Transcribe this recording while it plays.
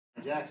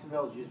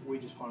Jacksonville, we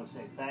just want to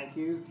say thank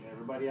you to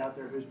everybody out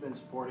there who's been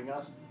supporting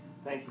us.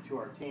 Thank you to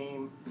our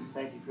team.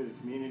 Thank you for the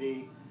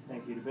community.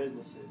 Thank you to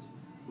businesses.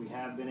 We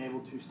have been able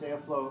to stay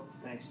afloat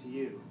thanks to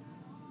you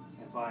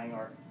and buying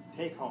our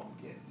take-home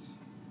kits.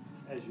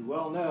 As you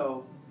well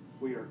know,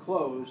 we are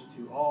closed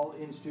to all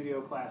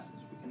in-studio classes.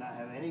 We cannot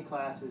have any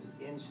classes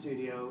in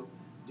studio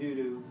due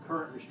to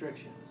current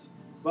restrictions.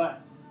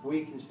 But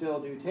we can still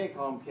do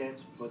take-home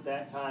kits, but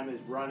that time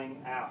is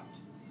running out,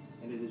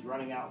 and it is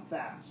running out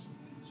fast.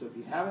 So if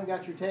you haven't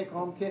got your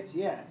take-home kits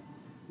yet,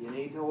 you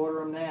need to order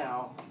them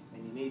now,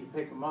 and you need to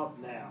pick them up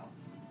now.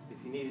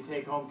 If you need a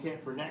take-home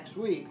kit for next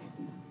week,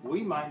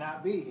 we might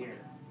not be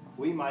here.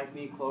 We might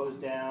be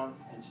closed down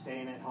and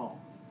staying at home.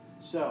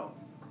 So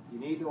you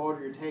need to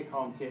order your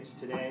take-home kits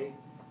today,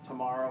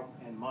 tomorrow,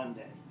 and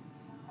Monday.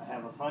 I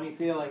have a funny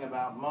feeling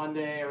about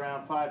Monday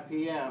around 5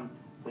 p.m.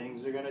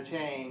 things are going to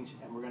change,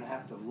 and we're going to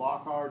have to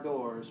lock our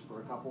doors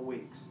for a couple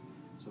weeks.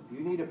 So if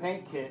you need a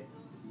paint kit,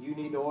 you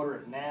need to order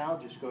it now.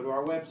 Just go to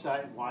our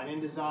website,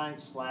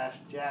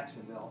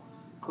 wineanddesign/Jacksonville.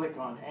 Click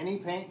on any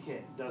paint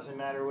kit, doesn't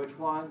matter which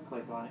one.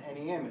 Click on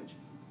any image,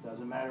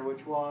 doesn't matter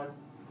which one.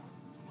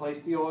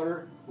 Place the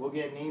order. We'll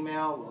get an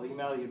email. We'll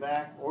email you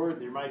back, or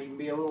there might even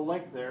be a little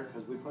link there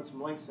because we put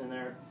some links in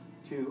there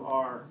to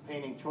our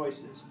painting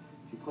choices.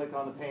 If you click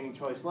on the painting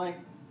choice link,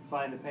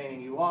 find the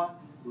painting you want,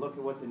 look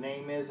at what the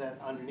name is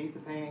underneath the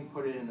painting,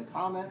 put it in the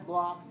comment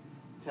block.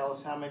 Tell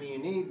us how many you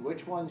need,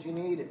 which ones you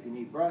need, if you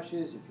need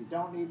brushes, if you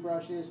don't need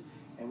brushes.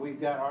 And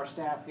we've got our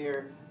staff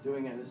here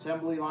doing an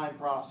assembly line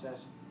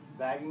process,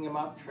 bagging them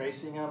up,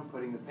 tracing them,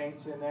 putting the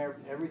paints in there,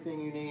 everything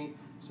you need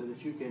so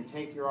that you can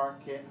take your art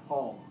kit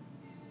home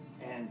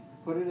and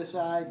put it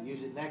aside,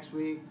 use it next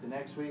week, the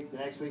next week, the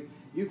next week.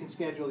 You can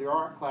schedule your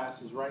art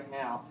classes right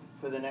now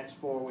for the next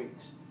 4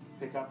 weeks.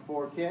 Pick up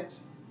 4 kits,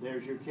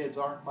 there's your kids'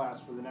 art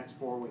class for the next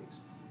 4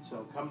 weeks.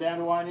 So come down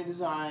to Wine and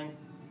Design,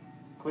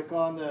 click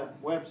on the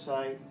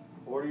website,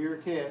 order your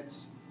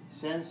kits,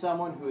 send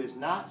someone who is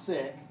not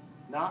sick,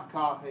 not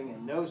coughing,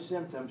 and no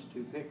symptoms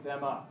to pick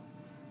them up.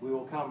 We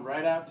will come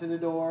right out to the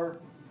door,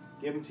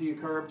 give them to you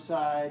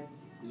curbside.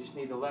 You just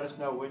need to let us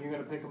know when you're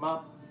going to pick them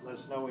up, let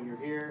us know when you're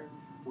here.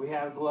 We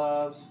have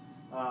gloves,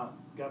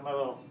 got my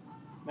little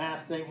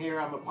mask thing here.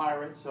 I'm a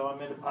pirate, so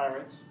I'm into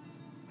pirates.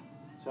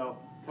 So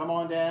come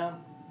on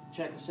down,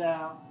 check us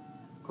out,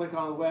 click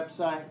on the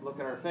website, look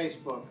at our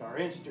Facebook, our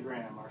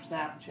Instagram, our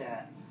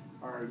Snapchat,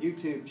 our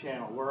YouTube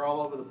channel. We're all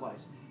over the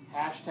place.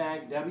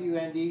 Hashtag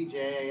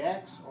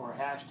WNDJAX or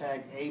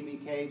hashtag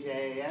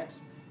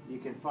ABKJAX. You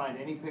can find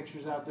any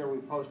pictures out there we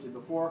posted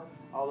before.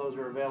 All those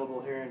are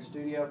available here in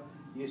studio.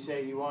 You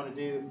say you want to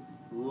do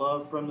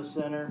love from the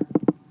center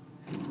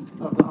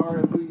of the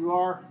heart of who you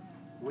are,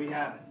 we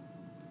have it.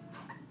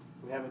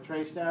 We have it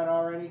traced out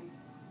already.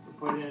 We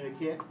put it in a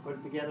kit, put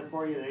it together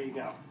for you. There you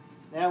go.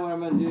 Now what I'm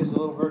going to do is a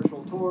little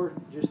virtual tour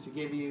just to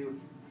give you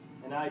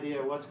an idea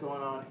of what's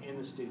going on in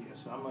the studio.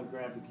 So I'm going to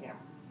grab the camera.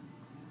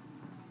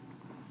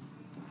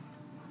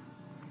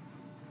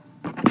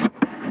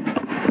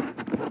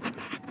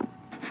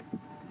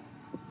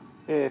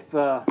 If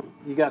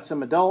you got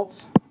some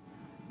adults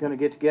going to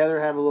get together,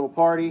 have a little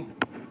party,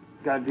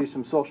 got to do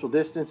some social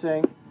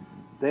distancing,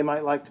 they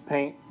might like to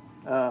paint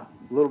a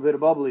little bit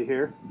of bubbly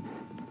here,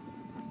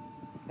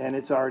 and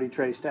it's already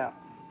traced out.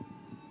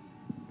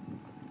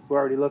 We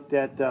already looked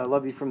at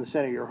Love You from the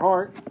Center of Your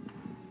Heart.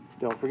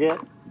 Don't forget,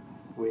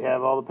 we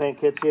have all the paint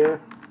kits here.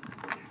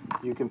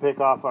 You can pick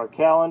off our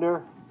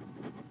calendar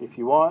if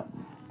you want.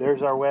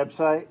 There's our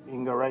website. You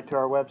can go right to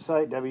our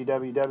website,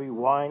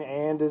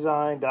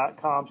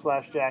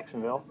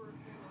 www.wineanddesign.com/Jacksonville,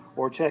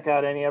 or check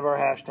out any of our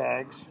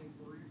hashtags,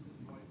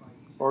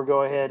 or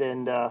go ahead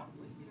and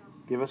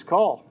give us a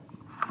call.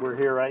 We're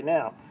here right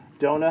now.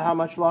 Don't know how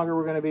much longer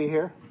we're going to be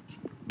here.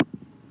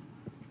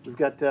 We've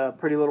got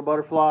Pretty Little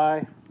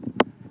Butterfly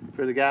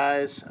for the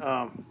guys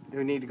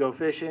who need to go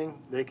fishing.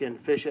 They can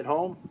fish at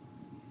home.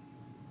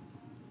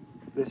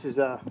 This is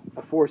a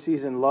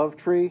 4-season love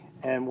tree,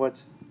 and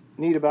what's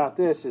neat about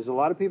this is a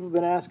lot of people have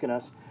been asking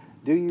us,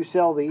 do you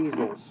sell the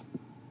easels?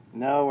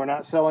 No, we're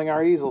not selling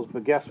our easels,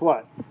 but guess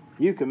what?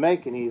 You can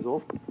make an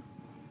easel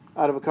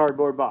out of a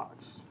cardboard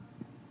box.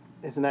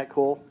 Isn't that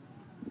cool?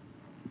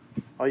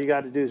 All you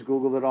got to do is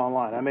Google it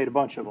online. I made a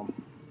bunch of them.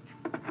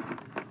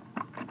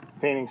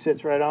 Painting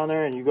sits right on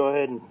there, and you go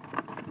ahead and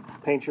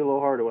paint your little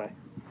heart away.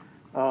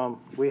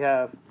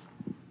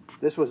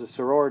 This was a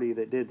sorority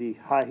that did the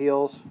high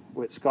heels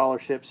with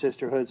scholarship,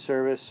 sisterhood,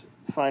 service,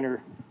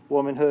 finer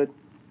womanhood.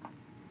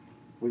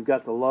 We've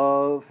got the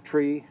love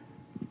tree,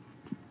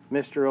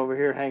 Mister over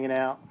here hanging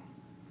out.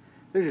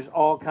 There's just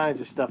all kinds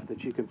of stuff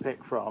that you can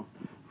pick from.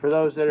 For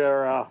those that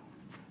are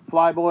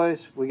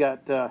flyboys, we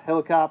got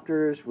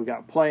helicopters, we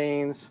got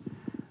planes,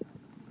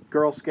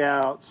 Girl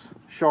Scouts,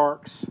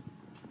 sharks,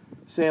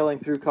 sailing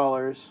through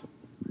colors,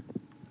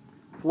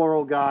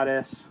 floral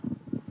goddess.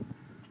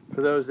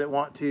 For those that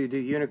want to do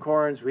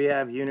unicorns, we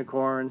have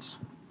unicorns.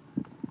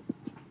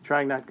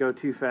 Trying not to go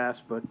too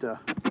fast, but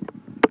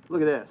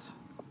look at this.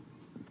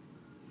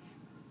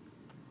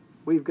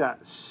 We've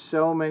got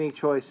so many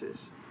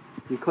choices.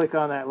 You click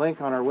on that link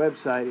on our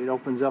website, it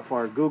opens up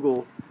our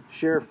Google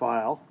share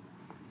file,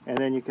 and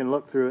then you can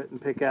look through it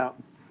and pick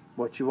out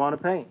what you want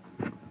to paint.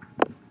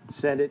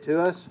 Send it to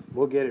us,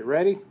 we'll get it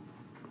ready.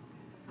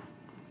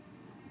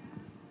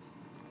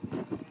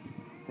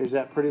 Here's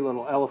that pretty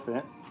little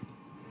elephant.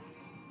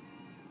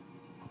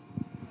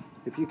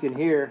 If you can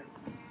hear,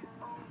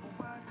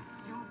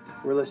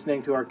 we're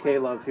listening to our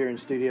K-Love here in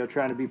studio,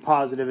 trying to be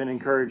positive and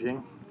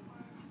encouraging.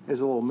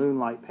 There's a little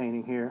moonlight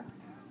painting here.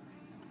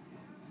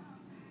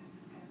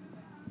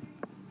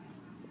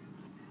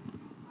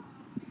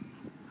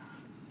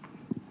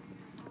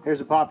 Here's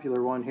a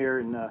popular one here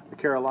in the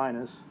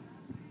Carolinas.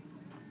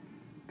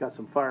 Got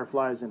some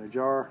fireflies in a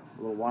jar,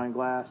 a little wine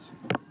glass.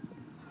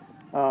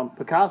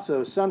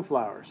 Picasso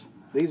sunflowers.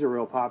 These are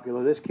real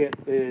popular. This kit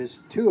is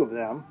 2 of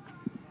them,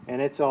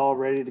 and it's all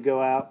ready to go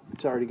out.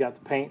 It's already got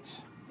the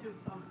paints. 2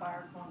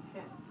 sunflowers, 1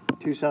 kit.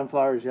 2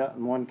 sunflowers, yeah,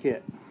 and 1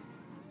 kit.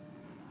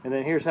 And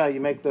then here's how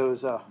you make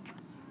those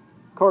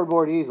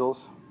cardboard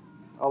easels.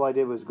 All I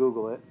did was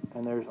Google it,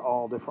 and there's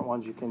all different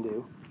ones you can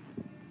do.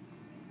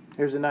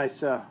 Here's a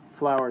nice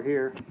flower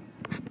here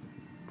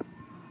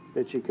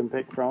that you can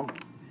pick from.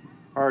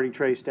 Already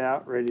traced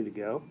out, ready to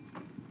go.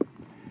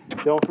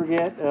 Don't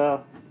forget,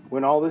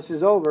 when all this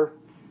is over,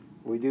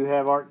 we do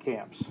have art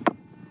camps.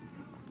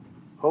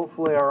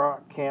 Hopefully our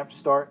art camps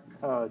start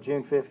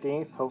June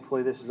 15th.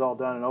 Hopefully this is all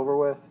done and over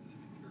with.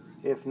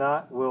 If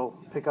not, we'll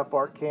pick up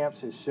art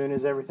camps as soon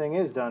as everything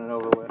is done and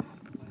over with.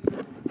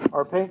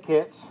 Our paint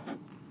kits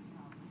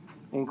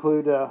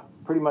include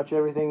pretty much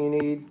everything you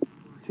need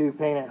to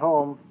paint at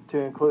home, to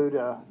include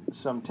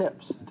some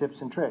tips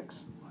and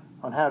tricks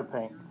on how to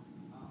paint,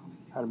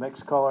 how to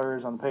mix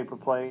colors on the paper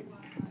plate.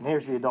 And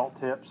here's the adult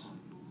tips.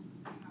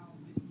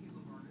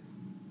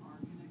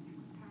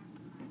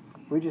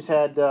 We just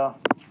had a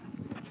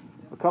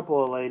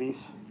couple of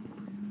ladies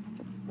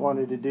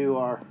wanted to do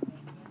our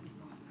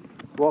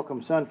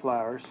welcome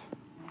sunflowers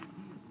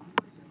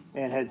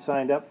and had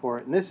signed up for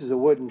it. And this is a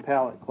wooden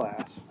pallet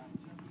class.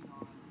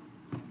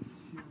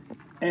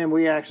 And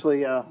we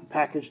actually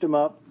packaged them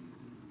up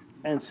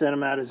and sent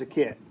them out as a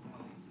kit.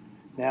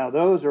 Now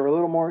those are a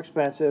little more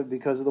expensive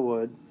because of the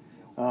wood.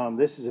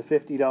 This is a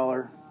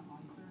 $50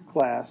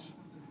 class.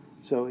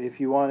 So if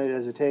you want it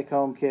as a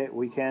take-home kit,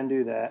 we can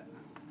do that.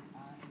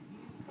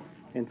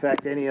 In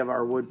fact, any of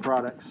our wood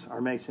products,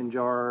 our mason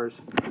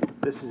jars,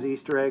 this is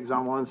Easter eggs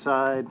on one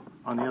side.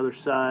 On the other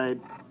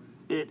side,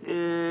 it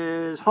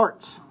is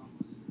hearts.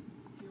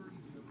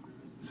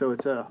 So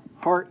it's a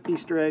heart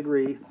Easter egg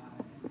wreath.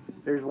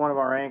 There's one of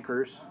our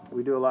anchors.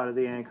 We do a lot of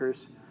the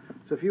anchors.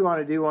 So if you want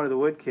to do one of the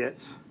wood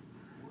kits,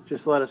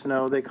 just let us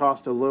know. They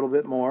cost a little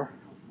bit more.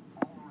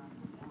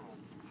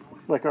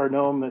 Like our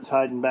gnome that's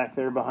hiding back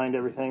there behind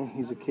everything.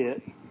 He's a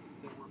kit.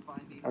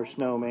 Our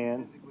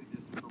snowman.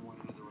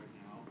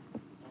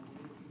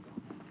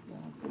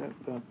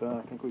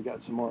 I think we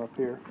got some more up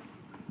here.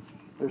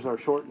 There's our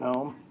short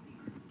gnome.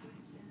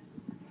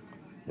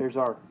 There's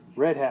our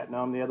red hat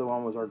gnome. The other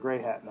one was our gray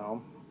hat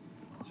gnome.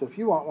 So if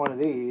you want one of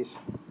these,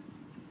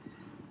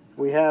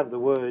 we have the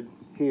wood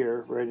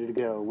here ready to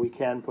go. We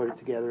can put it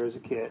together as a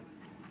kit.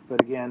 But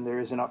again, there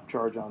is an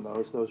upcharge on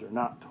those. Those are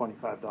not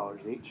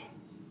 $25 each.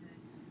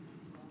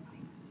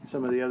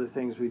 Some of the other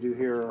things we do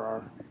here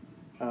are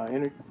oh,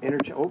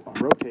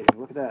 I'm rotating.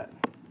 Look at that.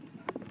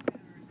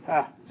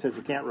 It says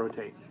it can't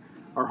rotate.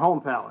 Our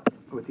home palette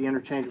with the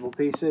interchangeable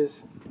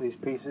pieces. These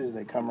pieces,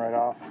 they come right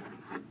off.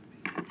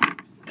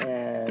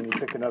 And you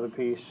pick another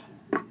piece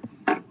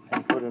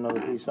and put another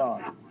piece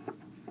on.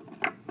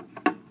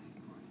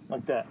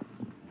 Like that.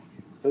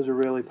 Those are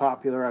really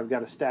popular. I've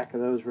got a stack of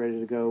those ready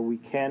to go. We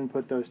can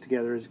put those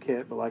together as a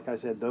kit, but like I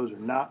said, those are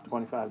not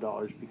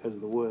 $25 because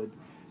of the wood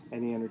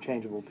and the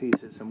interchangeable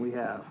pieces. And we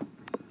have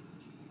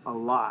a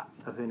lot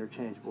of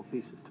interchangeable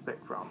pieces to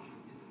pick from.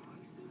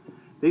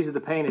 These are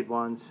the painted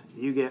ones.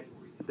 You get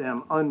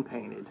them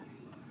unpainted.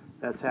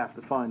 That's half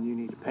the fun. You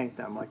need to paint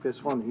them. Like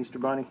this one, the Easter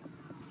Bunny.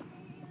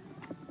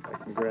 I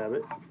can grab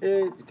it.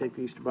 You take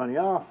the Easter Bunny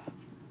off.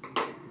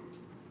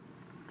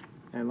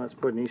 And let's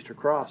put an Easter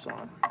cross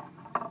on.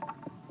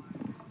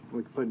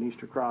 We can put an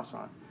Easter cross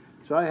on.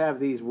 So I have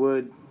these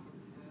wood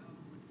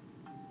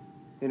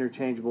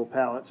interchangeable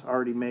pallets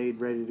already made,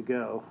 ready to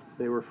go.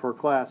 They were for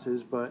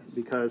classes, but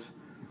because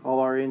all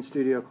our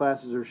in-studio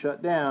classes are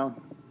shut down,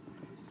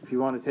 if you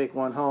want to take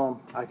one home,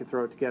 I can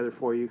throw it together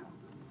for you.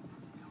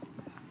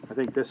 I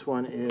think this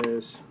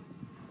one's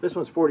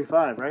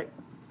 45, right?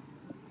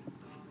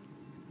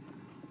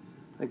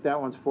 I think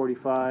that one's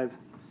 45.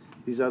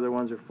 These other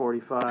ones are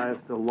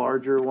 45. The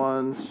larger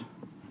ones,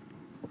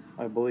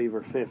 I believe,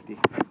 are 50.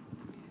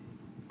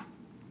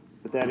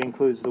 But that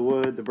includes the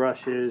wood, the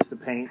brushes, the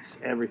paints,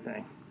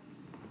 everything.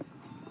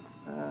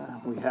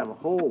 We have a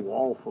whole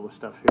wall full of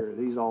stuff here.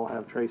 These all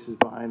have traces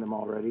behind them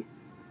already.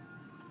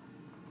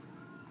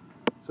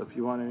 So if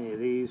you want any of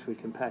these, we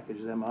can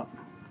package them up,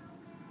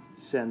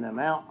 send them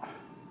out.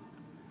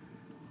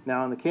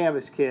 Now on the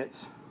canvas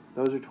kits,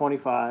 those are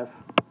 25.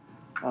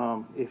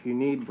 If you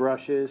need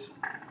brushes,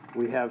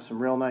 we have some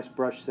real nice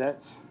brush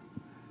sets.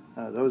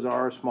 Those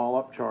are a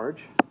small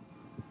upcharge.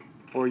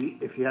 Or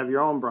if you have your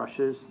own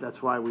brushes,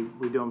 that's why we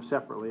do them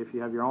separately. If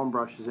you have your own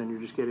brushes and you're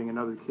just getting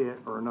another kit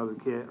or another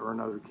kit or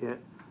another kit,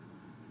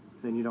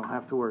 then you don't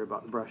have to worry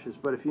about the brushes.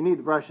 But if you need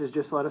the brushes,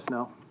 just let us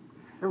know.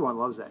 Everyone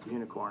loves that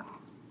unicorn.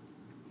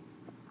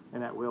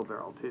 And that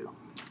wheelbarrow too.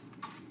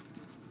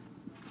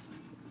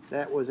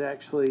 That was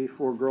actually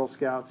for Girl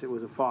Scouts. It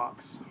was a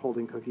fox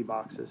holding cookie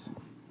boxes.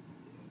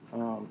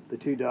 The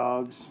two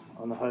dogs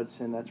on the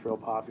Hudson, that's real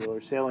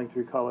popular. Sailing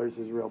Through Colors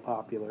is real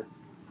popular.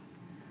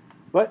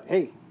 But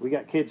hey, we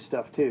got kids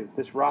stuff too.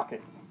 This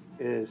rocket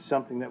is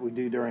something that we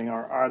do during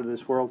our Out of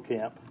This World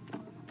camp.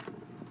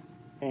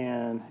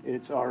 And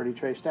it's already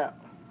traced out.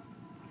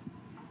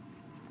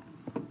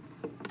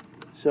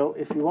 So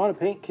if you want a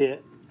paint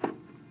kit,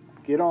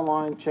 get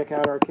online, check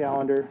out our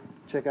calendar,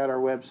 check out our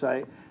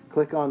website,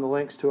 click on the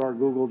links to our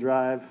Google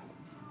Drive,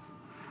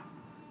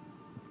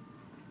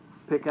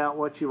 pick out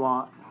what you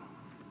want,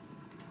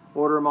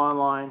 order them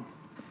online,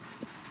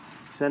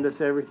 send us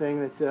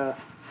everything that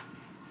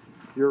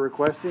you're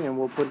requesting and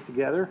we'll put it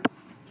together.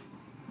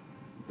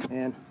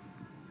 And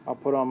I'll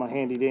put on my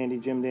handy dandy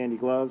Jim Dandy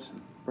gloves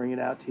and bring it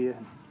out to you.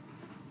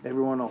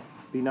 Everyone will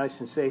be nice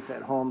and safe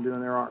at home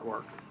doing their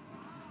artwork.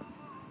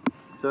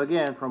 So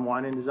again, from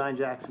Wine and Design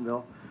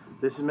Jacksonville,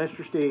 this is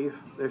Mr. Steve.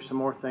 There's some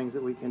more things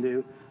that we can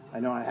do. I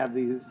know I have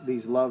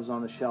these loves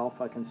on the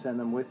shelf. I can send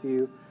them with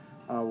you.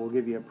 We'll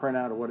give you a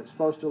printout of what it's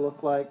supposed to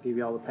look like, give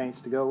you all the paints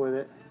to go with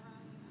it.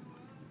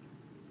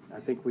 I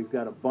think we've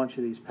got a bunch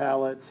of these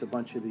pallets, a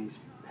bunch of these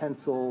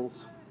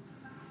pencils.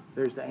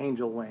 There's the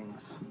angel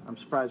wings. I'm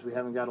surprised we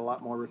haven't got a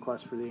lot more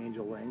requests for the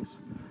angel wings.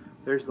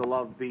 There's the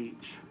Love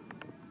Beach.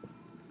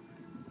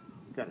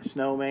 Got a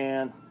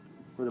snowman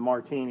with a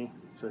martini,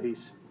 so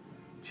he's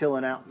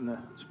chilling out in the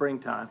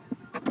springtime.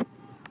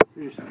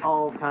 There's just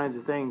all kinds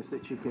of things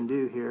that you can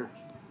do here.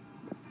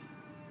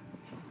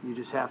 You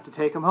just have to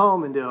take them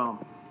home and do them.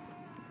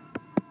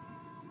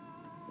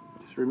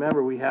 Just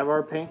remember, we have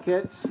our paint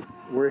kits.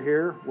 We're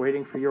here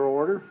waiting for your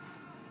order.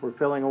 We're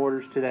filling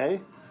orders today.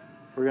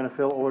 We're going to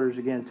fill orders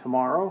again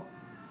tomorrow,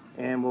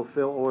 and we'll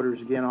fill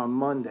orders again on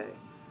Monday.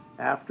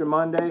 After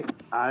Monday,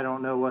 I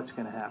don't know what's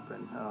going to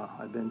happen.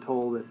 I've been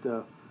told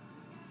that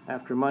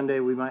after Monday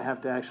we might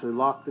have to actually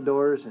lock the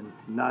doors and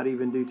not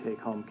even do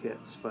take-home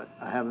kits, but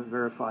I haven't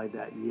verified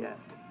that yet.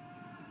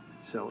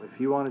 So if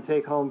you want a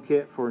take-home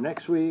kit for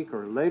next week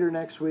or later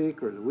next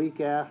week or the week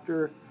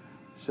after,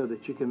 so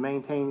that you can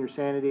maintain your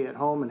sanity at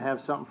home and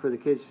have something for the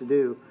kids to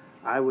do,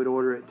 I would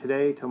order it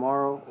today,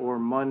 tomorrow, or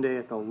Monday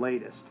at the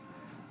latest.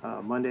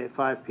 Monday at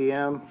 5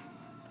 p.m.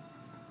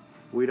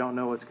 We don't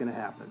know what's going to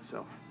happen,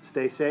 so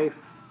stay safe.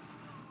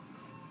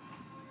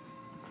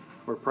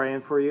 We're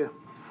praying for you,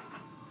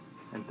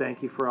 and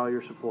thank you for all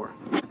your support.